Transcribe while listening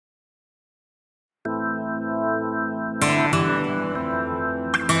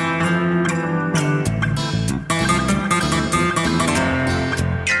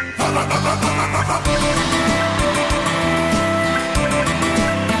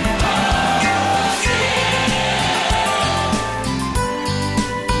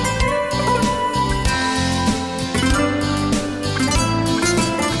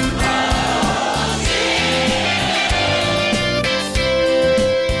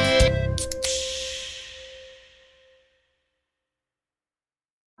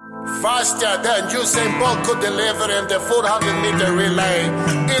faster than Usain Bolt could deliver in the 400-meter relay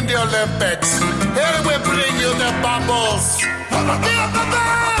in the Olympics. Here we bring you the bubbles.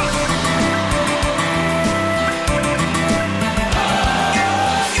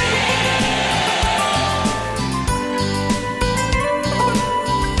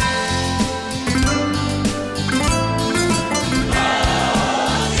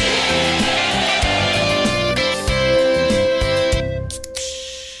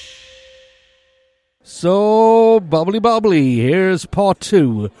 So, bubbly, here's part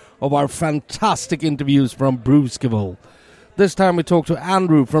 2 of our fantastic interviews from Brewskival. This time we talk to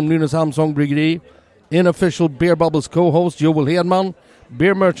Andrew from Nynäshamn Sångbryggeri, unofficial Beer Bubbles co-host Joel Hedman,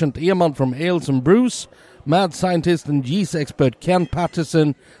 beer merchant Eman from Ales and Brews, mad scientist and yeast expert Ken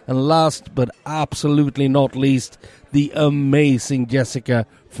Patterson, and last but absolutely not least, the amazing Jessica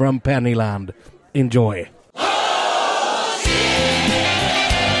from Pennyland. Enjoy.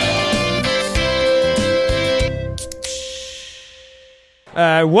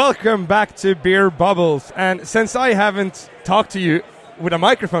 Welcome back to Beer Bubbles, and since I haven't talked to you with a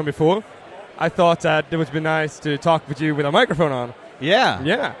microphone before, I thought that it would be nice to talk with you with a microphone on.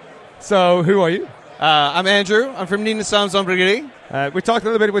 Yeah. So, who are you? I'm Andrew. I'm from Nynäshamn Sångbryggeri. We talked a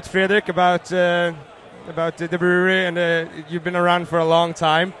little bit with Fredrik about the brewery, and you've been around for a long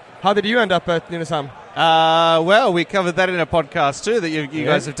time. How did you end up at Nynäshamn? Well, we covered that in a podcast too that you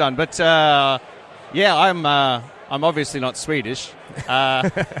guys have done. But I'm obviously not Swedish.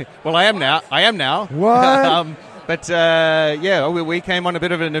 Well, I am now. What? We came on a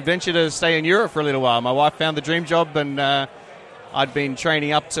bit of an adventure to stay in Europe for a little while. My wife found the dream job, and I'd been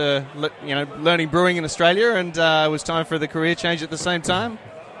training up to, learning brewing in Australia, and it was time for the career change at the same time.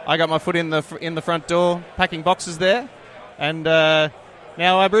 I got my foot in the front door, packing boxes there, and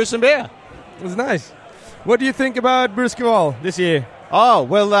now I brew some beer. It was nice. What do you think about Brewskival this year? Oh,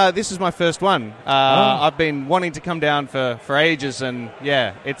 well, this is my first one. I've been wanting to come down for ages, and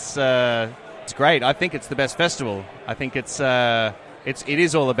it's great. I think it's the best festival. I think it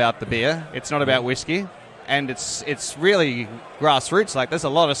is all about the beer. It's not about whiskey, and it's really grassroots. Like, there's a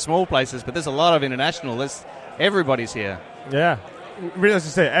lot of small places, but there's a lot of international. Everybody's here. Yeah, really nice to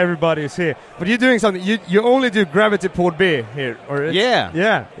say everybody is here. But you're doing something. You only do gravity poured beer here, or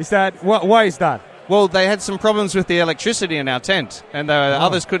yeah. Is that why is that? Well, they had some problems with the electricity in our tent, and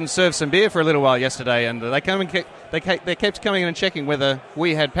others couldn't serve some beer for a little while yesterday, and they kept coming in and checking whether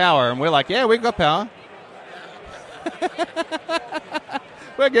we had power, and we're like, yeah, we've got power.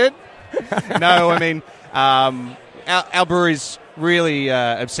 We're good. No, I mean, our brewery's really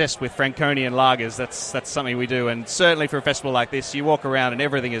obsessed with Franconian lagers. That's something we do, and certainly for a festival like this, you walk around and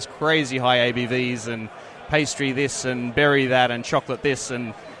everything is crazy high ABVs, and pastry this, and berry that, and chocolate this,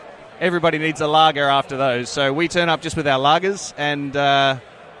 and everybody needs a lager after those. So we turn up just with our lagers, and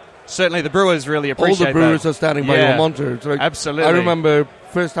certainly the brewers really appreciate all the brewers that. are standing by your monitor. Like, absolutely. I remember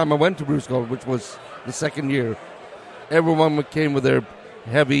first time I went to Brewskival, which was the second year, everyone came with their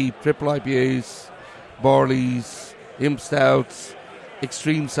heavy triple IPAs, barleys, imp stouts,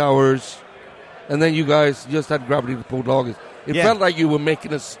 extreme sours, and then you guys just had gravity to pulled lagers. It felt like you were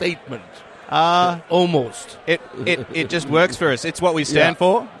making a statement. Almost. It just works for us. It's what we stand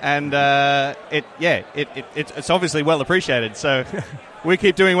for, and it's obviously well appreciated. So we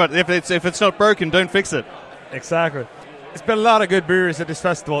keep doing what if it's not broken, don't fix it. Exactly. It's been a lot of good beers at this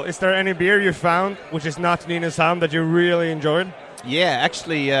festival. Is there any beer you found which is not Nynäshamn that you really enjoyed? Yeah,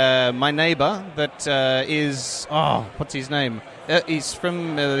 actually, my neighbor that is what's his name? He's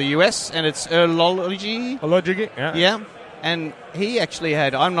from the US, and it's Erlology. Yeah. And he actually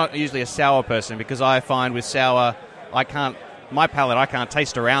had... I'm not usually a sour person because I find with sour, I can't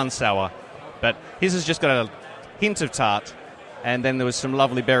taste around sour. But his has just got a hint of tart. And then there was some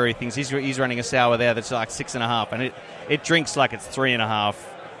lovely berry things. He's running a sour there that's like 6.5. And it drinks like it's 3.5.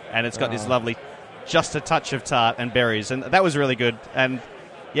 And it's got this lovely, just a touch of tart and berries. And that was really good. And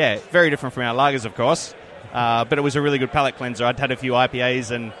yeah, very different from our lagers, of course. But it was a really good palate cleanser. I'd had a few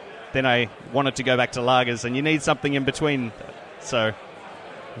IPAs and... then I wanted to go back to lagers, and you need something in between. So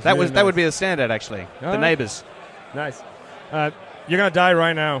that would be the standout, actually. The neighbors. Nice. You're going to die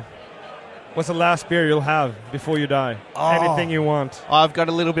right now. What's the last beer you'll have before you die? Anything you want. I've got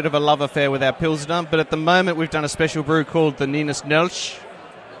a little bit of a love affair with our Pilsner, but at the moment we've done a special brew called the Nynäs Nölsch.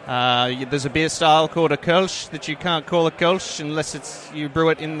 There's a beer style called a Kölsch that you can't call a Kölsch unless you brew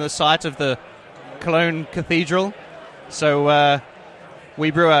it in the site of the Cologne Cathedral. So... we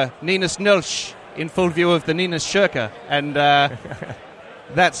brew a Nynäs Nölsch in full view of the Nynäs Kyrka, and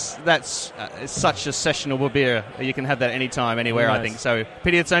that's such a sessionable beer. You can have that anytime, anywhere, nice. I think. So,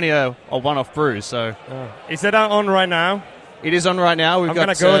 pity it's only a one-off brew. So, is that on right now? It is on right now. I'm going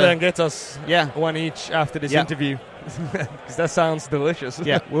to go there and get us one each after this Yeah. interview. Because that sounds delicious.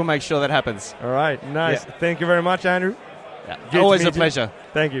 Yeah, we'll make sure that happens. All right, nice. Yeah. Thank you very much, Andrew. Yeah. Always a pleasure.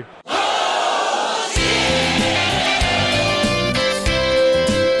 Thank you.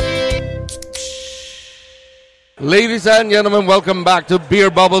 Ladies and gentlemen, welcome back to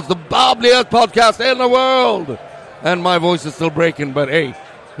Beer Bubbles, the bubbliest podcast in the world. And my voice is still breaking, but hey,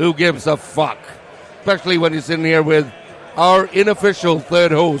 who gives a fuck? Especially when you're sitting here with our unofficial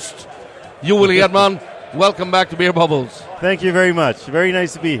third host, Joel Edman. Welcome back to Beer Bubbles. Thank you very much. Very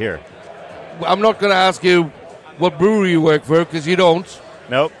nice to be here. I'm not going to ask you what brewery you work for, because you don't.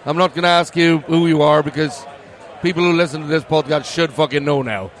 Nope. I'm not going to ask you who you are, because people who listen to this podcast should fucking know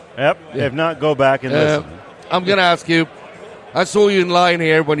now. Yep. Yeah. If not, go back and listen. I'm going to ask you, I saw you in line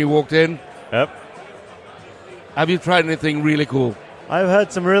here when you walked in. Yep. Have you tried anything really cool? I've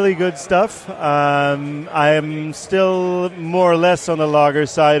had some really good stuff. I am still more or less on the lager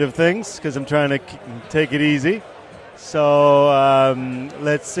side of things because I'm trying to take it easy. So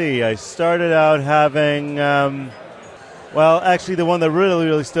let's see. I started out having, actually the one that really,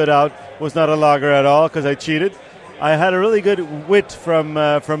 really stood out was not a lager at all because I cheated. I had a really good wit from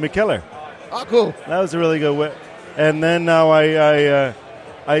Mikkeller. Oh, cool. That was a really good wit. And then now I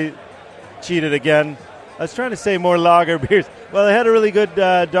cheated again. I was trying to say more lager beers. Well, I had a really good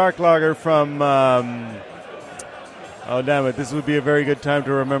dark lager from... oh, damn it. This would be a very good time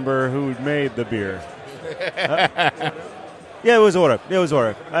to remember who made the beer. Yeah, it was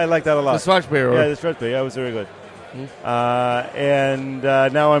Orup. I like that a lot. The Schwarz beer. Yeah, the Schwarz beer. Yeah, it was very good. And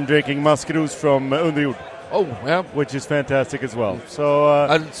now I'm drinking Maskrus from Underjord. Oh, yeah. Which is fantastic as well.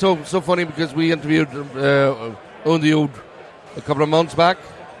 So so funny because we interviewed Underjord a couple of months back,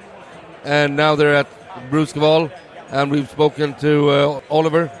 and now they're at Brewskival, and we've spoken to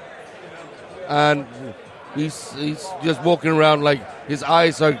Oliver, and he's just walking around like his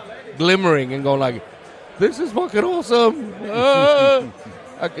eyes are glimmering and going like, "This is fucking awesome!"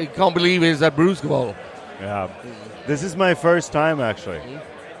 I can't believe he's at Brewskival. Yeah, this is my first time actually.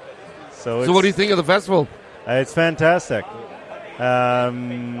 So what do you think of the festival? It's fantastic.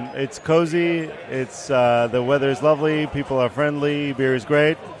 It's cozy. It's the weather is lovely. People are friendly. Beer is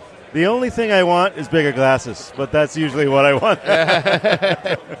great. The only thing I want is bigger glasses, but that's usually what I want.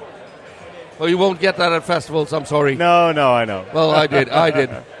 Well, you won't get that at festivals. I'm sorry. No, I know. Well, I did.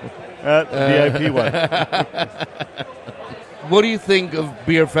 VIP one. What do you think of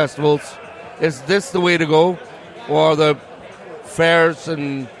beer festivals? Is this the way to go, or are the fairs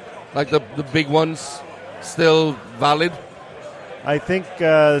and like the big ones still valid? I think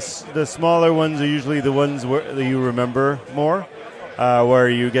the smaller ones are usually the ones that you remember more, where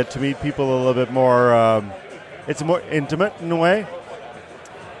you get to meet people a little bit more. It's more intimate in a way.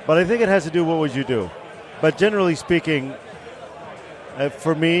 But I think it has to do with what you do. But generally speaking,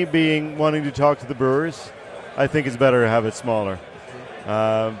 for me, wanting to talk to the brewers, I think it's better to have it smaller.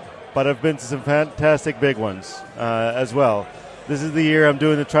 But I've been to some fantastic big ones as well. This is the year I'm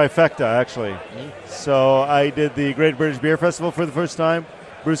doing the trifecta, actually. So I did the Great British Beer Festival for the first time,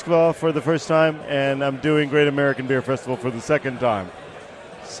 Brewskival for the first time, and I'm doing Great American Beer Festival for the second time.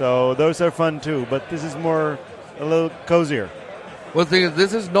 So those are fun too, but this is a little cozier. Well, the thing is,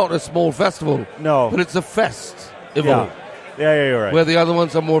 this is not a small festival. No. But it's a fest. Yeah, you're right. Where the other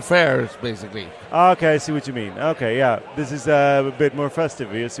ones are more fairs, basically. Okay, I see what you mean. Okay, yeah. This is a bit more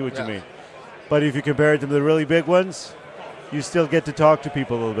festive. I see what you mean. But if you compare it to the really big ones, you still get to talk to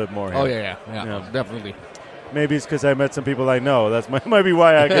people a little bit more. Oh, here. yeah, definitely. Maybe it's because I met some people I know. That might be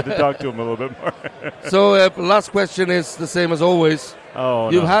why I get to talk to them a little bit more. So, last question is the same as always.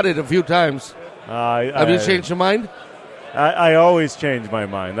 You've had it a few times. Have you changed your mind? I always change my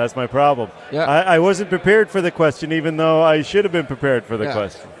mind. That's my problem. Yeah. I wasn't prepared for the question, even though I should have been prepared for the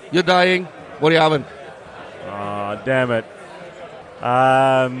question. You're dying. What are you having? Damn it.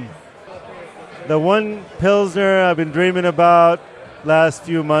 The one Pilsner I've been dreaming about last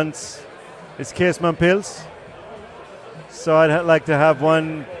few months is Käsman Pils. So I'd like to have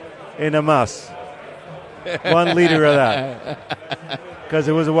one in a mass. 1 liter of that. Because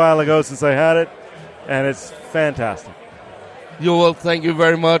it was a while ago since I had it, and it's fantastic. Joel, thank you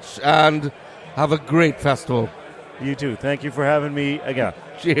very much, and have a great festival. You too. Thank you for having me again.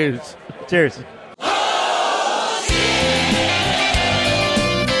 Cheers. Cheers.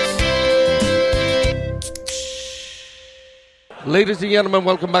 Ladies and gentlemen,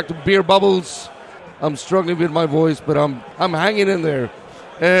 welcome back to Beer Bubbles. I'm struggling with my voice, but I'm hanging in there.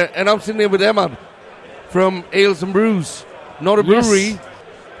 And I'm sitting here with Emma from Ales and Brews. Not a brewery,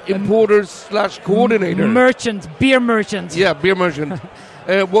 importer/coordinator. Merchant, beer merchant. Yeah, beer merchant.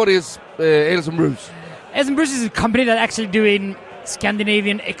 What is Ales and Brews? Edison Brewers is a company that actually doing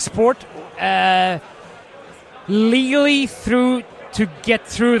Scandinavian export legally to get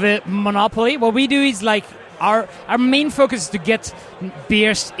through the monopoly. What we do is like our main focus is to get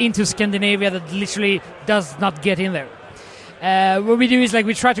beers into Scandinavia that literally does not get in there. What we do is like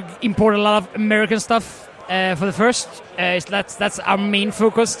we try to import a lot of American stuff for the first. That's our main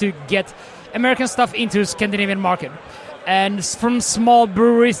focus, to get American stuff into Scandinavian market. And from small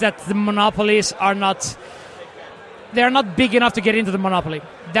breweries that the monopolies are not big enough to get into the monopoly.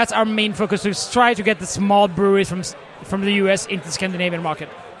 That's our main focus, to try to get the small breweries from the US into the Scandinavian market.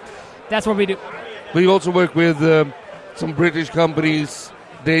 That's what we do. But you also work with some British companies,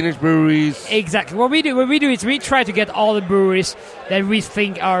 Danish breweries. Exactly. What we do is we try to get all the breweries that we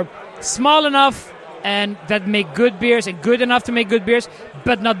think are small enough and that make good beers and good enough to make good beers,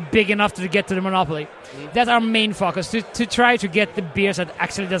 but not big enough to get to the monopoly. That's our main focus, to try to get the beers that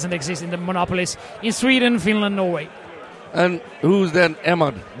actually doesn't exist in the monopolies in Sweden, Finland, Norway. And who's then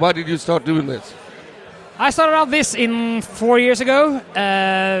Emad? Why did you start doing this? I started out this 4 years ago.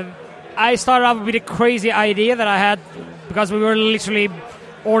 I started out with a crazy idea that I had because we were literally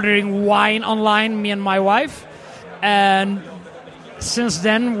ordering wine online, me and my wife. And since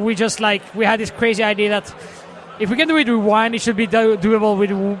then, we had this crazy idea that if we can do it with wine, it should be doable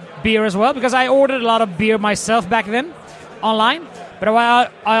with beer as well. Because I ordered a lot of beer myself back then online. But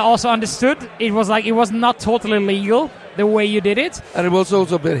I also understood it was not totally legal the way you did it. And it was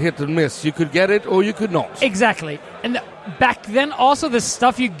also a bit hit and miss. You could get it or you could not. Exactly. And back then, also the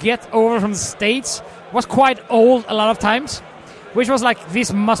stuff you get over from the States was quite old a lot of times, which was like,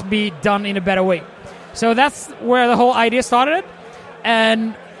 this must be done in a better way. So that's where the whole idea started.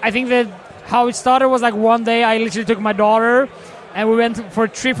 And I think that how it started was like one day I literally took my daughter and we went for a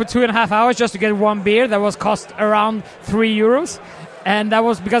trip for 2.5 hours just to get one beer that was cost around €3. And that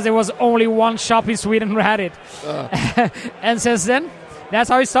was because there was only one shop in Sweden who had it. And since then, that's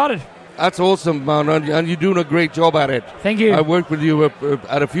how it started. That's awesome, man. And you're doing a great job at it. Thank you. I worked with you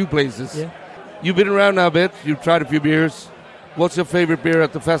at a few places. Yeah. You've been around now a bit. You've tried a few beers. What's your favorite beer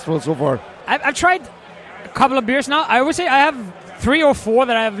at the festival so far? I've tried a couple of beers now. I would say I have 3 or 4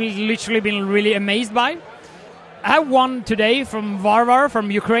 that I've literally been really amazed by. I have one today from Varvar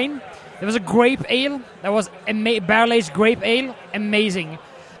from Ukraine. There was a grape ale. That was barrel-aged grape ale. Amazing.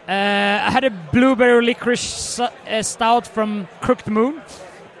 I had a blueberry licorice stout from Crooked Moon,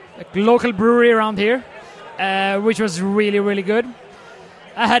 a local brewery around here, which was really, really good.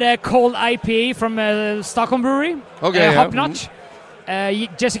 I had a cold IPA from Stockholm Brewery. Okay, Hop Notch.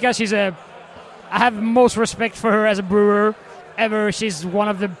 Jessica, I have most respect for her as a brewer ever. She's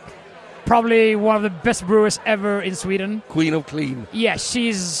probably one of the best brewers ever in Sweden. Queen of Clean. Yeah,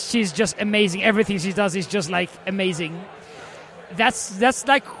 she's just amazing. Everything she does is just like amazing. That's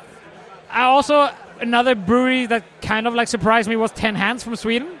like. I also, another brewery that kind of like surprised me was 10 Hands from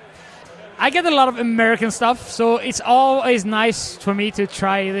Sweden. I get a lot of American stuff, so it's always nice for me to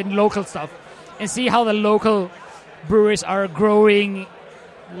try the local stuff and see how the local breweries are growing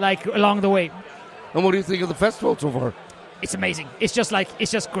like along the way. And what do you think of the festival so far? It's amazing. It's just great.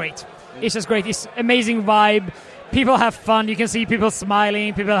 It's just great. It's amazing vibe. People have fun. You can see people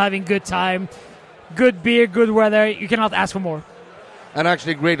smiling, people having good time. Good beer, good weather. You cannot ask for more. And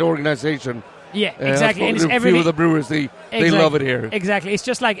actually great organization. Yeah, exactly. And it's a few of the brewers, they love it here. Exactly. It's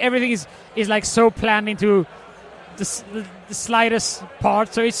just like everything is like so planned into the slightest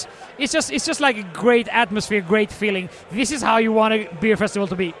part. So it's just like a great atmosphere, great feeling. This is how you want a beer festival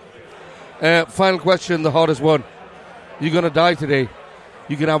to be. Final question, the hottest one. You're going to die today.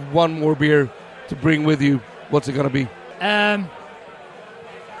 You can have one more beer to bring with you. What's it going to be? I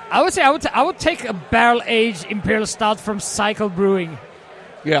would say I would take a barrel-aged Imperial Stout from Cycle Brewing.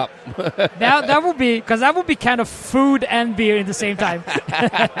 Yeah. that would be, because that would be kind of food and beer at the same time.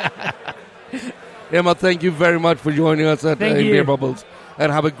 Emma, thank you very much for joining us at Beer Bubbles,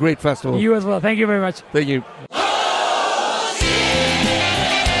 and have a great festival. You as well. Thank you very much. Thank you.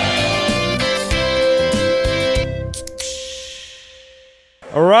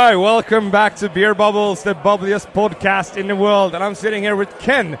 All right, welcome back to Beer Bubbles, the bubbliest podcast in the world. And I'm sitting here with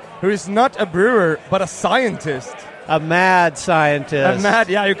Ken, who is not a brewer, but a scientist. A mad scientist.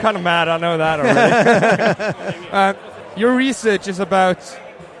 Yeah, you're kind of mad. I know that already. Your research is about,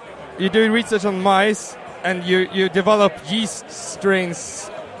 you do research on mice, and you develop yeast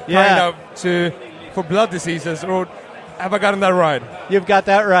strains for blood diseases. Or have I gotten that right? You've got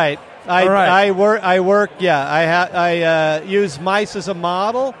that right. I use mice as a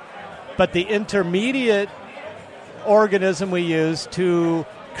model, but the intermediate organism we use to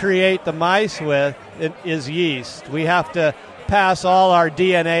create the mice with is yeast. We have to bypass all our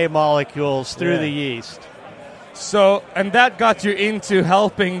DNA molecules through Yeah. the yeast. So, and that got you into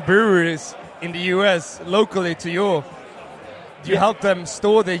helping breweries in the U.S. locally to you. You help them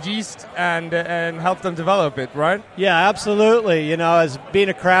store the yeast and help them develop it, right? Yeah, absolutely. You know, as being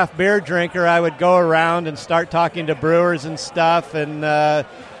a craft beer drinker, I would go around and start talking to brewers and stuff, and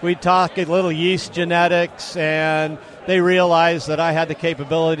we'd talk a little yeast genetics, and they realized that I had the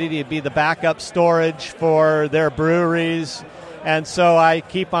capability to be the backup storage for their breweries. And so I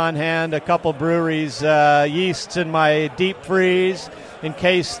keep on hand a couple breweries' yeasts in my deep freeze in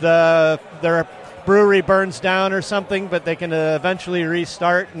case their brewery burns down or something, but they can eventually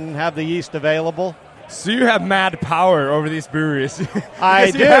restart and have the yeast available. So you have mad power over these breweries.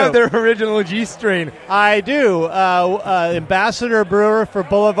 I do. You have their original yeast strain. I do. Ambassador brewer for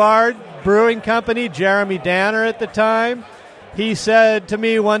Boulevard Brewing Company, Jeremy Danner at the time. He said to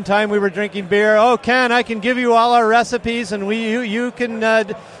me one time we were drinking beer, "Oh, Ken, I can give you all our recipes and you can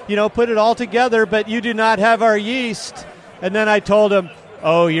put it all together, but you do not have our yeast." And then I told him,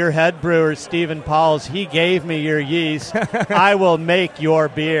 "Oh, your head brewer, Stephen Pauls, he gave me your yeast. I will make your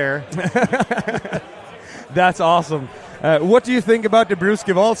beer." That's awesome. What do you think about the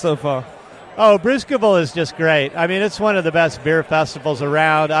Brewskival so far? Oh, Brewskival is just great. I mean, it's one of the best beer festivals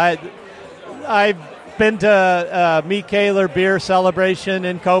around. I've been to Mikkeller Beer Celebration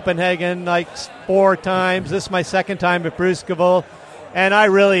in Copenhagen like 4 times. This is my second time at Brewskival, and I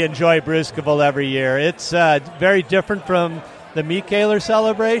really enjoy Brewskival every year. It's very different from the Mikkeller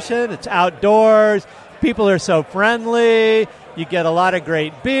Celebration. It's outdoors. People are so friendly. You get a lot of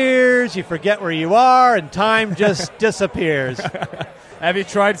great beers. You forget where you are, and time just disappears. Have you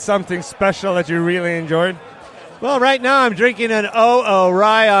tried something special that you really enjoyed? Well, right now I'm drinking an OO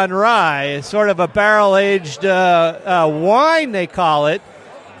Rye on Rye. It's sort of a barrel-aged wine, they call it.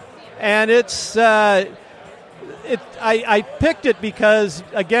 And it's I picked it because,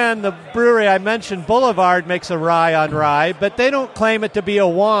 again, the brewery I mentioned, Boulevard, makes a Rye on Rye, but they don't claim it to be a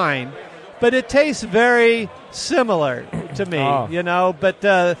wine. But it tastes very similar to me, But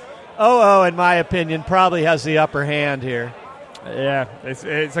OO, in my opinion, probably has the upper hand here. Yeah,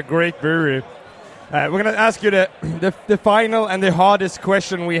 it's a great brewery. We're going to ask you the final and the hardest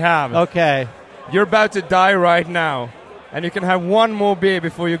question we have. Okay. You're about to die right now, and you can have one more beer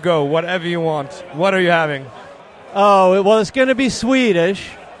before you go, whatever you want. What are you having? Oh, well, it's going to be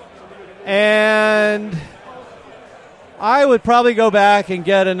Swedish, and I would probably go back and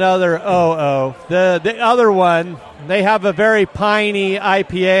get another OO. The other one, they have a very piney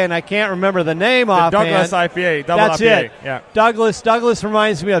IPA, and I can't remember the name offhand. Douglas IPA, double That's IPA. it. Yeah. Douglas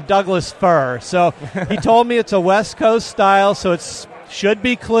reminds me of Douglas fir. So he told me it's a West Coast style, so it should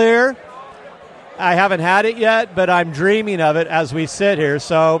be clear. I haven't had it yet, but I'm dreaming of it as we sit here.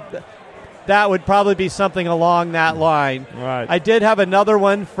 So that would probably be something along that line. Right. I did have another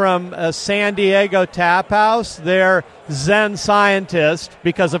one from San Diego Tap House. They're Zen Scientist,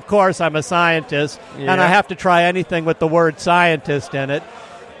 because, of course, I'm a scientist, and I have to try anything with the word scientist in it.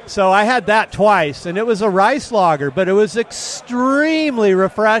 So I had that twice, and it was a rice lager, but it was extremely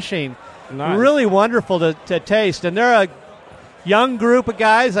refreshing. Nice. Really wonderful to taste. And they're a young group of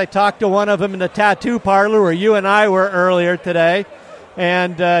guys. I talked to one of them in the tattoo parlor where you and I were earlier today.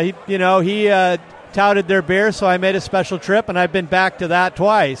 And, he touted their beer, so I made a special trip, and I've been back to that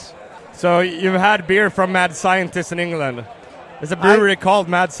twice. So you've had beer from Mad Scientist in England. There's a brewery called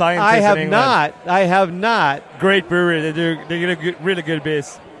Mad Scientist in England. I have not. Great brewery. They get really good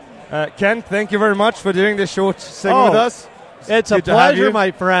beers. Ken, thank you very much for doing this short segment with us. It's a pleasure,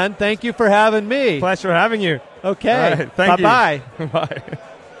 my friend. Thank you for having me. Pleasure having you. Okay. Right, thank you. Bye-bye. Bye.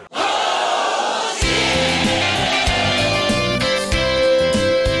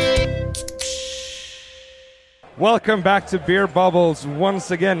 Welcome back to Beer Bubbles once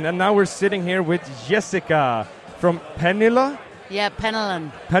again. And now we're sitting here with Jessica from Pennilla. Yeah,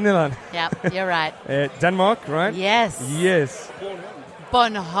 Penellan. Penellan. Yeah, you're right. Denmark, right? Yes. Yes.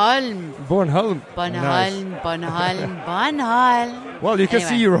 Bornholm. Bornholm. Bornholm, Nice. Bornholm. Well, you can Anyway.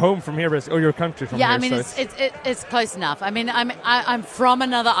 see your home from here, or your country from Yeah, here. I mean, so it's close enough. I mean, I'm from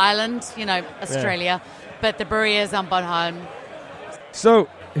another island, Australia, but the brewery is on Bornholm. So,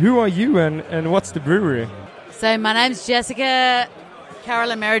 who are you and what's the brewery? So my name's Jessica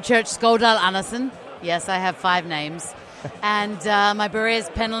Carolyn Merrichurch Skoldal Andersen. Yes, I have 5 names. And my brewery is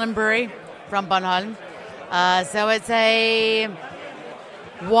Penellan Brewery from Bornholm. So it's a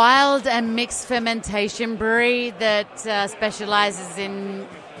wild and mixed fermentation brewery that specializes in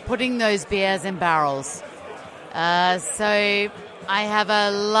putting those beers in barrels. So I have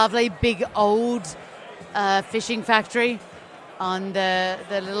a lovely big old fishing factory on the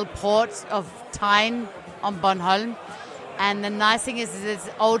little port of Tyne on Bornholm. And the nice thing is this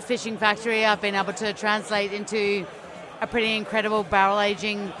old fishing factory I've been able to translate into a pretty incredible barrel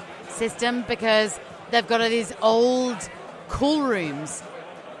aging system, because they've got these old cool rooms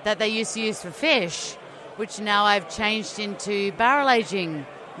that they used to use for fish, which now I've changed into barrel aging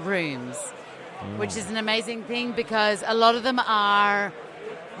rooms, which is an amazing thing, because a lot of them are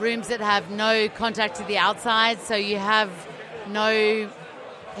rooms that have no contact to the outside, so you have no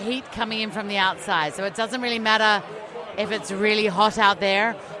heat coming in from the outside. So it doesn't really matter if it's really hot out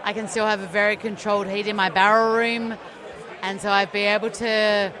there. I can still have a very controlled heat in my barrel room, and so I've been able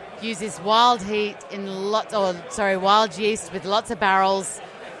to use this wild heat in wild yeast with lots of barrels,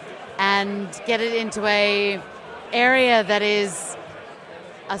 and get it into a area that is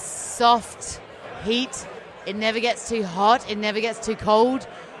a soft heat. It never gets too hot, it never gets too cold,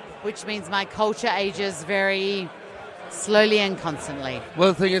 which means my culture ages very slowly and constantly.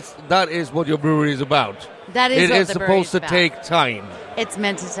 Well, the thing is, that is what your brewery is about. That is what it is the supposed to brewery's take time. It's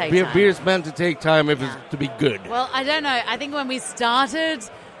meant to take time. Beer's meant to take time if it's to be good. Well, I don't know. I think when we started,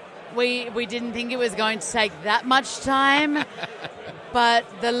 we didn't think it was going to take that much time. But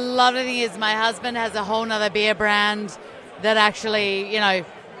the lovely thing is my husband has a whole nother beer brand that actually,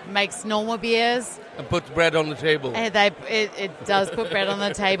 makes normal beers. And puts bread on the table. And it does put bread on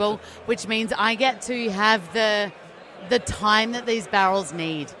the table, which means I get to have the time that these barrels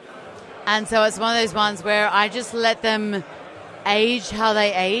need. And so it's one of those ones where I just let them age how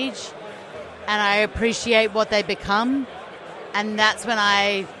they age, and I appreciate what they become, and that's when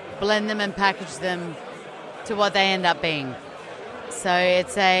I blend them and package them to what they end up being. So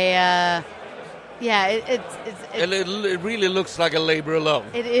it's it really looks like a labour of love.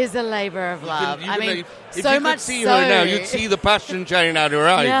 It is a labour of love. If so you much could see so, her now, you'd see the passion shining out of her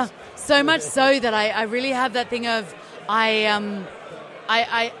eyes. Yeah, so much so that I really have that thing of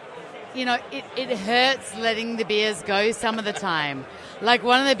it hurts letting the beers go some of the time. Like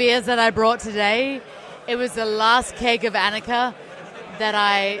one of the beers that I brought today, it was the last keg of Annika that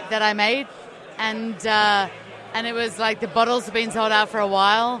I made, and it was like the bottles have been sold out for a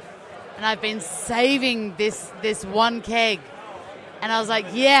while, and I've been saving this one keg, and I was like,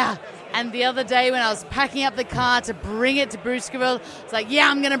 yeah. And the other day when I was packing up the car to bring it to Brewskeville, it's like, yeah,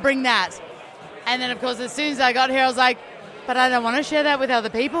 I'm going to bring that. And then of course as soon as I got here, I was like, but I don't want to share that with other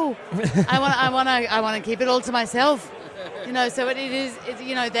people. I want to keep it all to myself. So it is.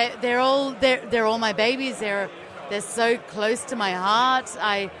 They're all my babies. They're so close to my heart.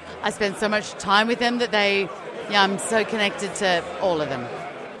 I spend so much time with them that I'm so connected to all of them.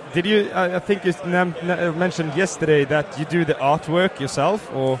 Did you? I think you mentioned yesterday that you do the artwork yourself,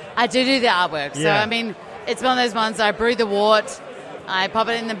 or I do the artwork. Yeah. So it's one of those ones. I brew the wort, I pop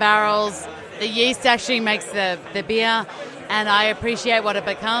it in the barrels. The yeast actually makes the beer, and I appreciate what it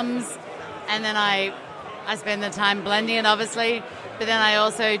becomes. And then I spend the time blending it, obviously. But then I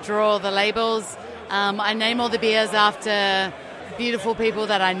also draw the labels. I name all the beers after beautiful people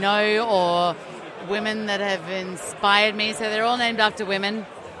that I know or women that have inspired me. So they're all named after women.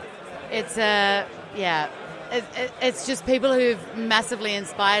 It's it's just people who've massively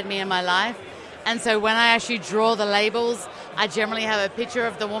inspired me in my life. And so when I actually draw the labels, I generally have a picture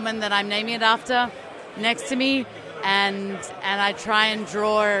of the woman that I'm naming it after next to me, and I try and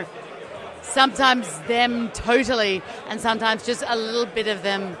draw sometimes them totally and sometimes just a little bit of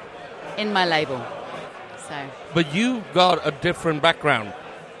them in my label. So. But you've got a different background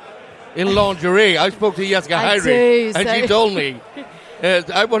in lingerie. I spoke to Jessica Heinrich, and she told me.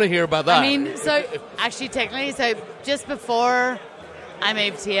 I want to hear about that. So actually technically, just before I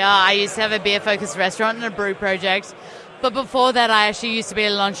moved here, I used to have a beer-focused restaurant and a brew project. But before that, I actually used to be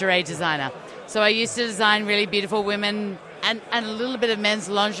a lingerie designer. So I used to design really beautiful women and a little bit of men's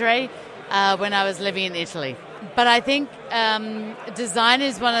lingerie when I was living in Italy. But I think design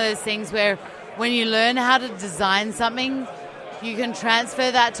is one of those things where when you learn how to design something, you can transfer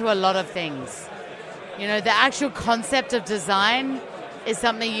that to a lot of things. The actual concept of design is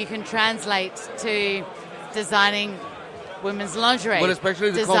something you can translate to designing women's lingerie. Well, especially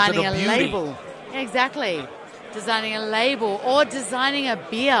the concept of beauty. Designing a label. Exactly. Designing a label or designing a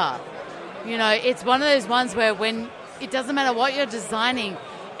beer. It's one of those ones where when it doesn't matter what you're designing,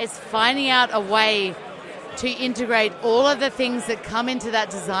 it's finding out a way to integrate all of the things that come into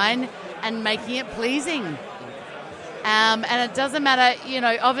that design and making it pleasing. And it doesn't matter,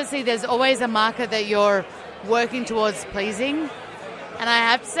 obviously there's always a market that you're working towards pleasing. And I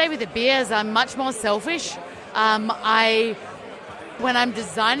have to say with the beers, I'm much more selfish. When I'm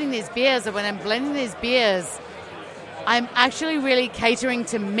designing these beers or when I'm blending these beers, I'm actually really catering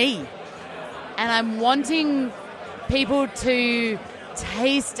to me. And I'm wanting people to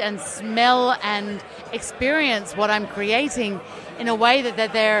taste and smell and experience what I'm creating in a way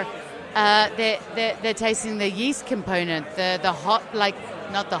that they're tasting the yeast component, the hop, like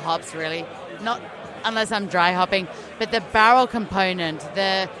not the hops really, not unless I'm dry hopping, but the barrel component,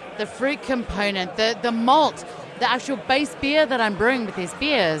 the fruit component, the malt, the actual base beer that I'm brewing with these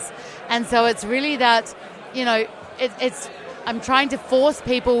beers. And so it's really that, you know, it's I'm trying to force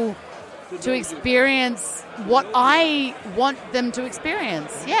people to experience what I want them to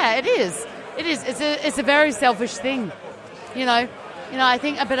experience. Yeah, it is. It's a very selfish thing, you know. I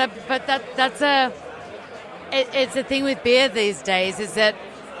think, but it's a thing with beer these days. Is that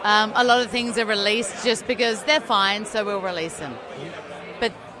a lot of things are released just because they're fine, so we'll release them.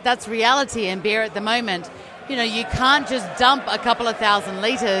 But that's reality in beer at the moment. You know, you can't just dump a couple of thousand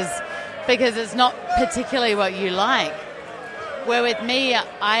litres because it's not particularly what you like. Where with me,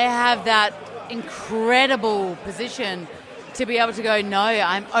 I have that incredible position to be able to go, no,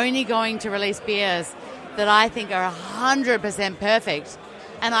 I'm only going to release beers that I think are 100% perfect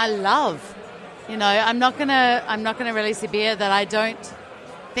and I love. You know, I'm not gonna release a beer that I don't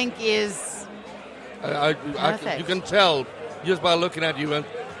think is perfect. You can tell just by looking at you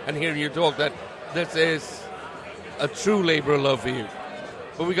and hearing you talk that this is a true labour of love for you.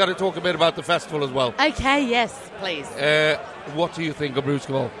 But we got to talk a bit about the festival as well. Okay, yes, please. What do you think of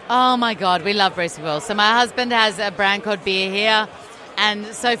Brewskival? Oh my God, we love Brewskival. So my husband has a brand called Beer Here, and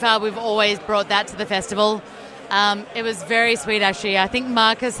so far we've always brought that to the festival. It was very sweet, actually. I think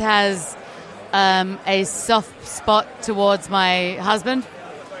Marcus has a soft spot towards my husband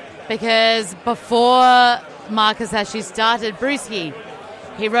because before Marcus actually started Brewski,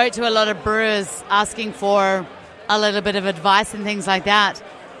 he wrote to a lot of brewers asking for a little bit of advice and things like that.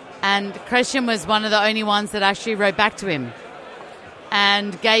 And Christian was one of the only ones that actually wrote back to him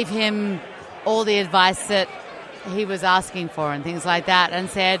and gave him all the advice that he was asking for and things like that, and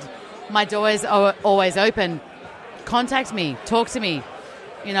said, my door is always open. Contact me, talk to me.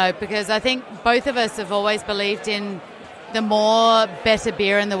 You know, because I think both of us have always believed in the more better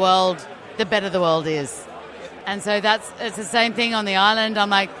beer in the world, the better the world is. And so it's the same thing on the island. I'm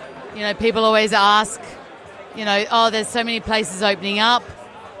like, you know, people always ask, you know, oh, there's so many places opening up.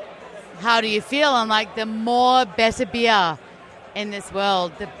 How do you feel? I'm like, the more better beer in this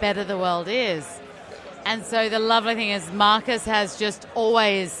world, the better the world is. And so the lovely thing is Marcus has just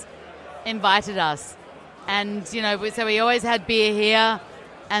always invited us. And, you know, so we always had Beer Here.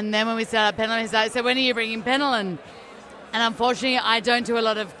 And then when we started Penelon, he's like, so when are you bringing Penelon? And unfortunately, I don't do a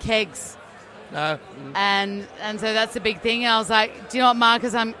lot of kegs. No. And so that's a big thing. And I was like, do you know what,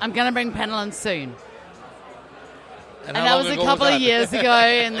 Marcus, I'm going to bring Penelon soon. And that was a couple of years ago.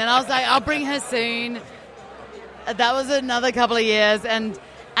 And then I was like, I'll bring her soon. That was another couple of years. And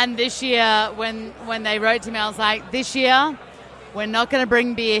this year, when they wrote to me, I was like, this year, we're not going to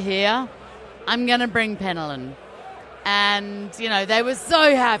bring Beer Here. I'm going to bring Penelon. And, you know, they were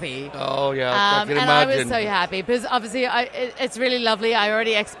so happy. Oh, yeah, I can and imagine. I was so happy because obviously it's really lovely. I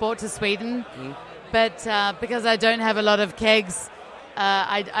already export to Sweden, but because I don't have a lot of kegs,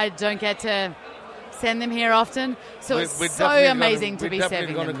 I don't get to send them here often. So it's so amazing to be serving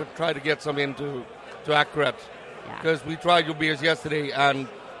them. We're definitely going to try to get some into Akkurat because we tried your beers yesterday and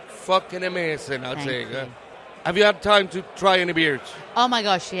fucking amazing, I'd say. Have you had time to try any beers? Oh, my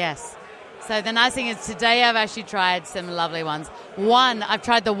gosh, yes. So the nice thing is today I've actually tried some lovely ones. One, I've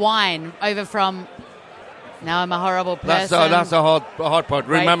tried the wine over from... Now I'm a horrible person. That's a hard part,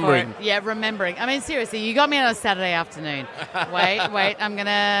 remembering. Yeah, remembering. I mean, seriously, you got me on a Saturday afternoon. Wait, I'm going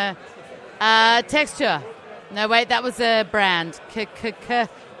to... Texture. No, wait, that was a brand.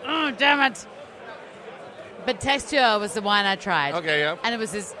 Oh, damn it. But Texture was the wine I tried. Okay, yeah. And it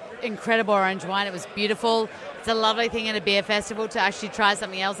was this incredible orange wine. It was beautiful. It's a lovely thing at a beer festival to actually try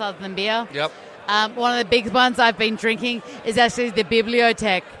something else other than beer. Yep. One of the big ones I've been drinking is actually the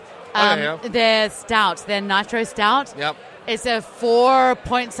Bibliotech. Their stout, their nitro stout. Yep. It's a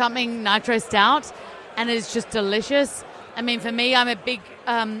 4-point-something nitro stout, and it's just delicious. I mean, for me, I'm a big...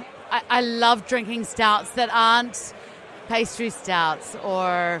 I love drinking stouts that aren't pastry stouts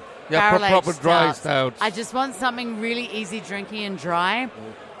or barrel-aged proper dry stouts. I just want something really easy drinking and dry.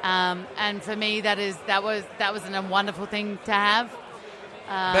 And for me, that was a wonderful thing to have.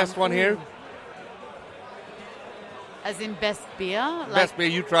 Best one here? As in best beer? Best beer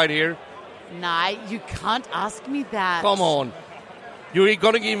you tried here? Nah, you can't ask me that. Come on. You're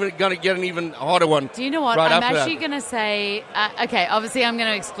gonna get an even harder one. Do you know what? Right, I'm actually going to say... okay, obviously I'm going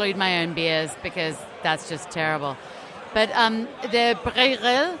to exclude my own beers because that's just terrible. But the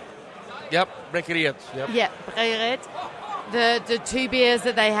Bregel... Yep, Bregeriet. Yep. Yeah, Bregeriet. The two beers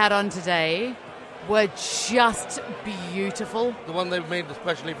that they had on today were just beautiful. The one they've made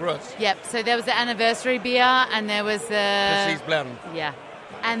especially for us. Yep, so there was the anniversary beer and there was the Precis blend. Yeah,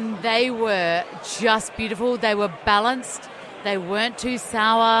 and they were just beautiful. They were balanced. They weren't too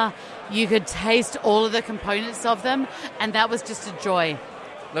sour. You could taste all of the components of them, and that was just a joy.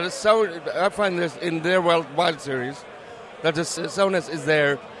 Now, the sour, I find this in their Wild series, that the sourness is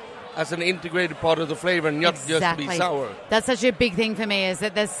there as an integrated part of the flavor, and not just to be sour. That's such a big thing for me, is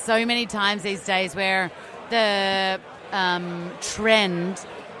that there's so many times these days where the trend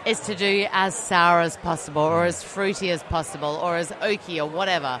is to do as sour as possible, or as fruity as possible, or as oaky, or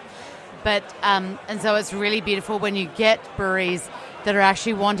whatever. But and so it's really beautiful when you get breweries that are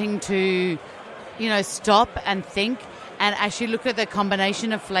actually wanting to, stop and think and actually look at the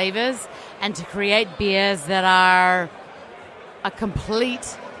combination of flavors and to create beers that are a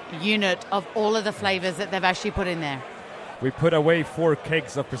complete unit of all of the flavors that they've actually put in there. We put away 4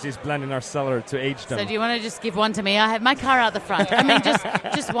 kegs of Precis Blend in our cellar to age them. So do you want to just give one to me? I have my car out the front. I mean,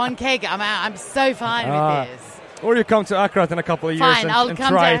 just one keg. I'm so fine with this. Or you come to Akkurat in a couple of years and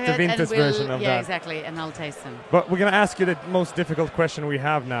try the vintage version of that. Yeah, exactly, and I'll taste them. But we're going to ask you the most difficult question we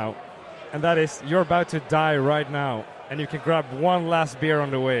have now, and that is, you're about to die right now, and you can grab one last beer on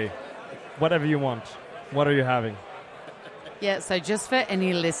the way. Whatever you want. What are you having? Yeah, so just for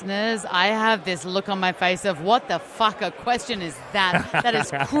any listeners, I have this look on my face of, what the fuck a question is that? That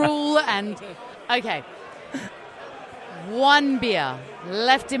is cruel and... Okay. One beer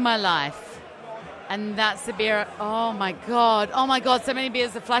left in my life. And that's the beer. Oh my god! So many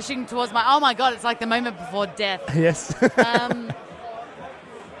beers are flashing towards my. Oh my god! It's like the moment before death. Yes.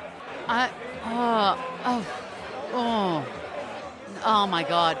 Oh my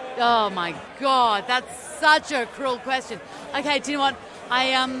god! Oh my god! That's such a cruel question. Okay, do you know what?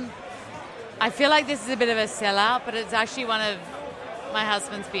 I feel like this is a bit of a sellout, but it's actually one of my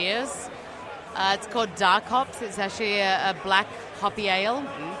husband's beers. It's called Dark Hops. It's actually a black hoppy ale.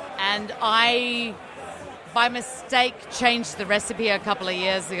 And I, by mistake, changed the recipe a couple of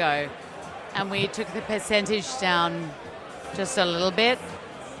years ago. And we took the percentage down just a little bit.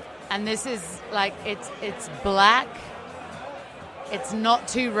 And this is like, it's black. It's not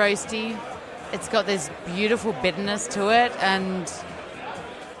too roasty. It's got this beautiful bitterness to it. And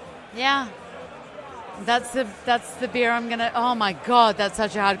yeah, that's the beer I'm going to... Oh my God, that's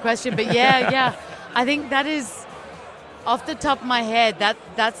such a hard question. But yeah. I think that is... Off the top of my head,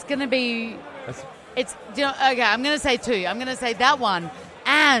 that's going to be... okay, I'm going to say 2. I'm going to say that one.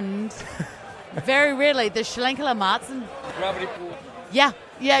 And very rarely, the Schlenkerla Marzen. Gravity Port. Yeah,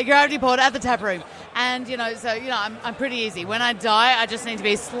 Gravity Port at the tap room. And, I'm pretty easy. When I die, I just need to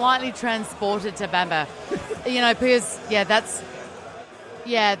be slightly transported to Bamba. Because, that's...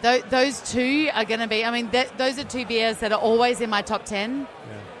 Yeah, those 2 are going to be... I mean, those are 2 beers that are always in my top 10. Yeah.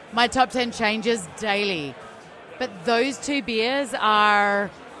 My top 10 changes daily. But those 2 beers are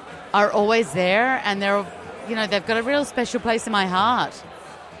always there, and they've got a real special place in my heart.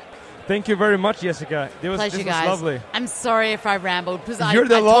 Thank you very much, Jessica. Pleasure, this was guys. Lovely. I'm sorry if I rambled, because You're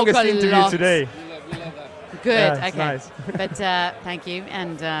the longest interview lot. today. We love that. Good. Yeah, okay. nice. But thank you,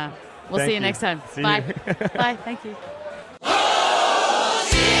 and we'll see you next time. See Bye. you. Bye. Thank you.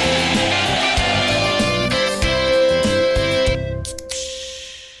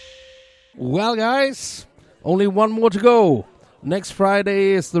 Well, guys, only one more to go. Next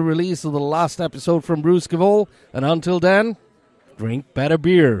Friday is the release of the last episode from Brewskivol, and until then, drink better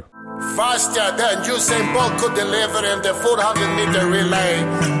beer. Faster than Usain Bolt could deliver in the 400-meter relay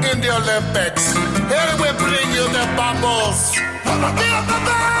in the Olympics. Here we bring you the bubbles.